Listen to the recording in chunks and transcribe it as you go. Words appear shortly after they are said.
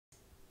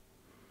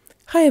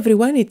Hi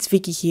everyone, it's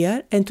Vicky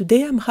here, and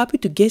today I'm happy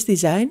to guest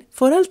design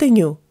for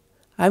Altenew.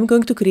 I'm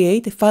going to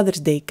create a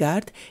Father's Day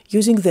card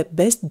using the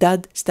Best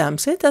Dad stamp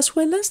set as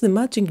well as the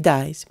matching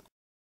dies.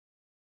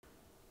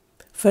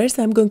 First,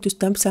 I'm going to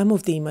stamp some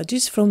of the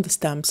images from the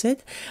stamp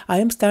set. I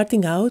am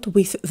starting out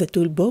with the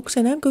toolbox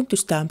and I'm going to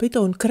stamp it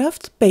on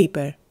craft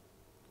paper.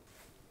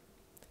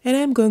 And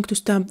I'm going to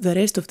stamp the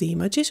rest of the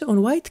images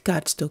on white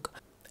cardstock.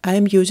 I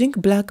am using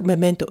black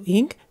Memento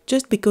ink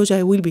just because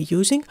I will be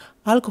using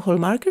alcohol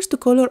markers to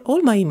color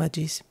all my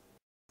images.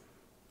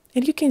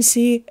 And you can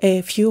see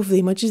a few of the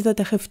images that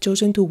I have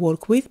chosen to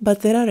work with,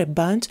 but there are a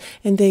bunch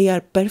and they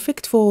are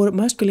perfect for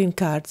masculine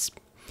cards.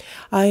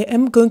 I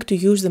am going to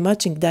use the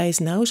matching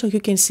dies now, so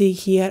you can see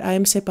here I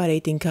am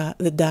separating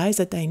the dies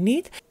that I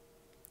need.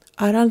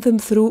 I run them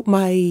through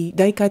my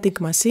die cutting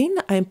machine,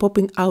 I am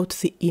popping out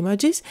the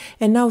images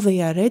and now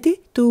they are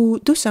ready to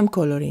do some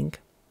coloring.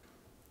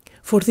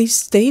 For this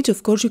stage,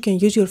 of course, you can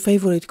use your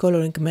favorite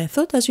coloring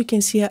method. As you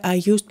can see, I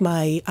used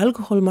my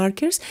alcohol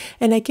markers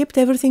and I kept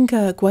everything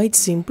quite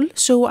simple,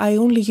 so I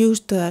only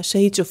used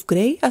shades of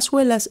grey as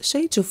well as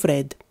shades of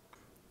red.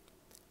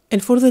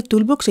 And for the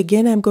toolbox,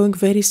 again, I'm going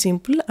very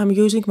simple. I'm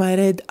using my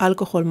red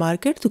alcohol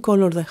marker to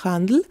color the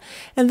handle,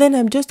 and then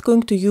I'm just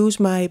going to use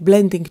my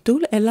blending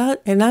tool and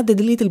add a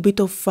little bit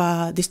of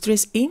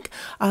distress ink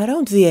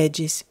around the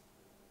edges.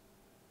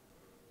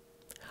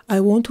 I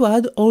want to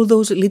add all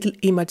those little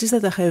images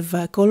that I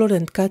have colored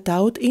and cut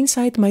out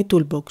inside my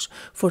toolbox.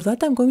 For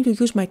that, I'm going to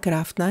use my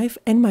craft knife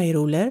and my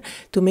ruler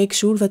to make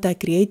sure that I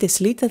create a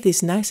slit that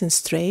is nice and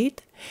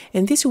straight.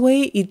 And this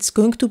way it's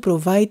going to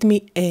provide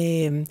me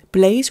a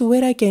place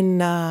where I can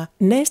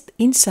nest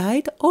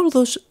inside all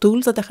those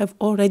tools that I have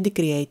already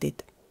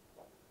created.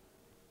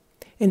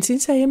 And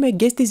since I am a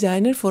guest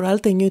designer for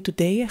Altenew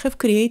today, I have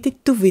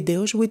created 2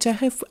 videos which I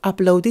have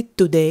uploaded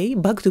today,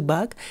 back to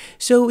back,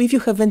 so if you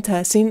haven't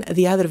seen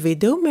the other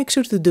video, make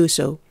sure to do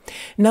so.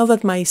 Now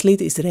that my slit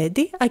is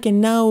ready, I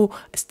can now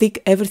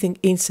stick everything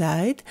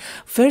inside.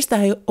 First,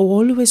 I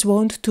always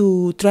want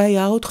to try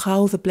out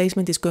how the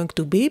placement is going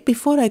to be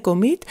before I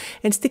commit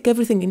and stick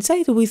everything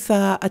inside with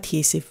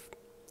adhesive.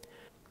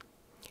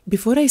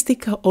 Before I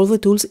stick all the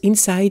tools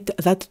inside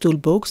that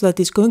toolbox that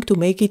is going to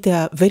make it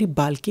very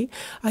bulky,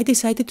 I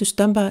decided to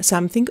stamp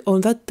something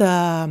on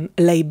that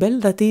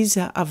label that is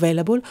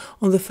available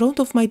on the front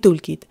of my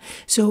toolkit.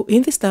 So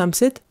in the stamp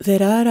set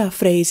there are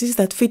phrases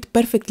that fit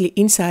perfectly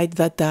inside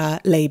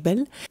that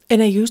label,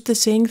 and I used the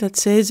saying that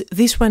says,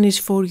 "This one is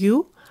for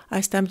you."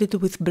 I stamped it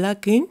with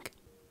black ink.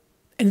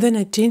 And then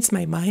I changed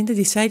my mind and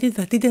decided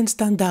that it didn't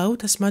stand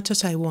out as much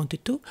as I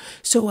wanted to.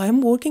 So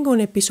I'm working on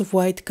a piece of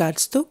white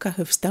cardstock. I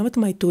have stamped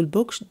my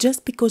toolbox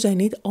just because I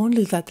need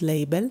only that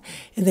label.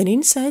 And then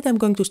inside I'm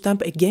going to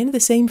stamp again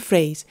the same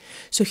phrase.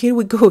 So here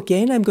we go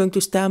again. I'm going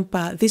to stamp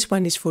 "This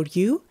one is for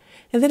you."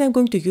 And then I'm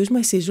going to use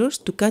my scissors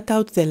to cut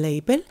out the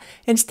label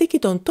and stick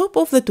it on top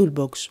of the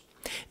toolbox.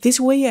 This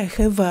way I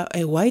have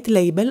a white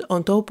label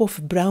on top of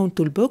a brown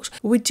toolbox,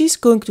 which is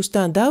going to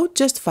stand out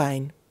just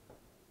fine.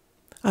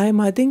 I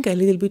am adding a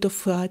little bit of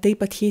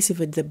tape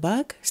adhesive at the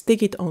back,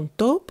 stick it on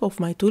top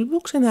of my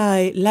toolbox, and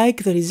I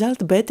like the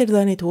result better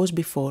than it was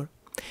before.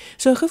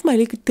 So I have my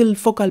little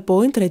focal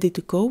point ready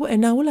to go,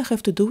 and now all I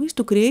have to do is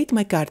to create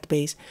my card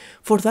base.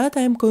 For that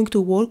I am going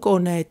to work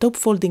on a top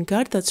folding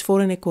card that's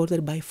 4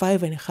 1/4 by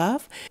 5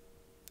 1/2.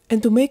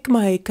 And to make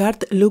my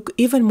card look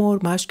even more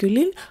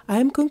masculine, I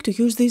am going to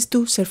use these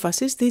 2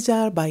 surfaces. These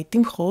are by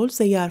Holtz.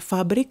 They are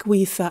fabric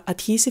with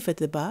adhesive at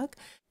the back.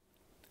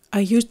 I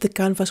used the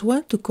canvas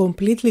one to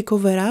completely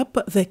cover up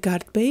the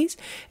card base,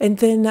 and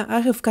then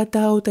I have cut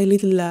out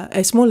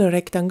a smaller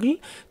rectangle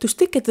to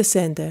stick at the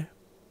center.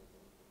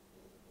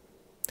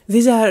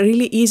 These are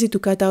really easy to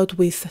cut out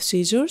with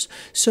scissors,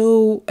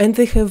 and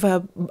they have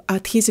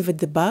adhesive at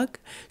the back,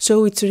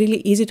 so it's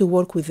really easy to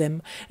work with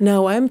them.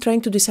 Now I am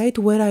trying to decide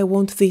where I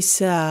want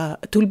this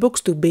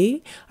toolbox to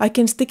be. I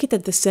can stick it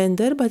at the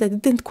center, but I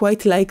didn't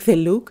quite like the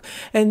look,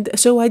 and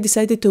so I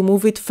decided to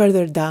move it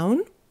further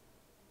down.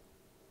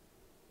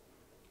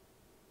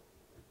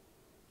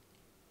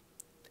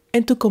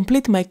 And to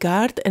complete my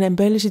card and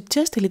embellish it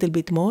just a little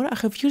bit more, I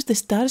have used the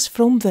stars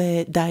from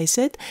the die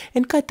set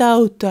and cut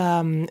out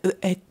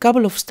a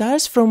couple of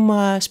stars from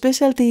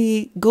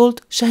specialty gold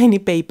shiny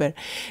paper.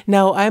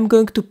 Now I'm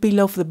going to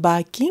peel off the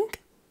backing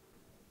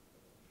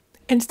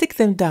and stick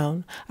them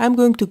down. I'm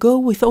going to go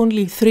with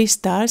only 3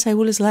 stars. I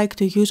always like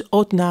to use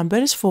odd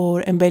numbers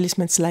for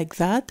embellishments like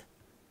that.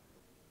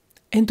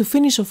 And to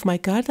finish off my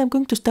card, I'm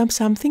going to stamp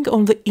something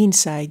on the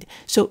inside.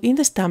 So in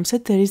the stamp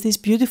set there is this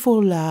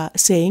beautiful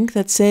saying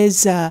that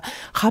says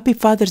Happy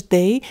Father's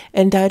Day,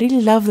 and I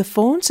really love the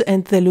fonts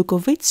and the look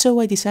of it, so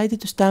I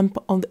decided to stamp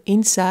on the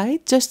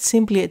inside, just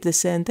simply at the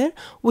center,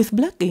 with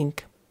black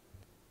ink.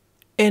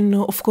 And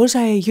of course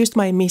I used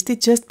my MISTI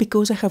just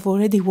because I have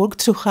already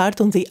worked so hard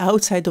on the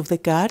outside of the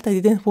card. I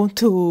didn't want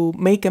to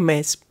make a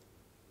mess.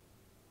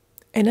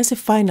 And as a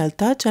final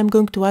touch, I'm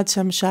going to add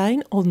some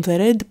shine on the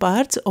red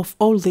parts of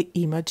all the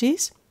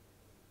images.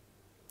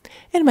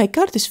 And my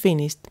card is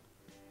finished.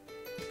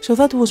 So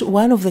that was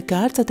one of the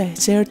cards that I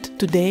shared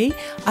today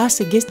as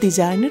a guest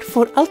designer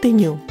for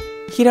Altenew.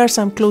 Here are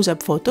some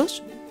close-up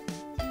photos.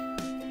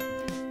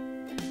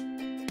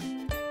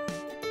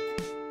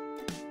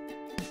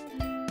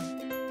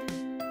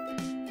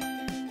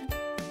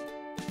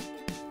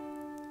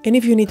 And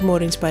if you need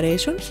more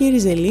inspiration, here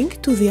is a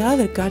link to the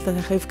other card that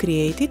I have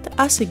created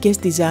as a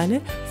guest designer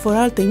for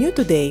Altenew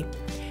today.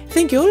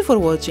 Thank you all for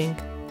watching!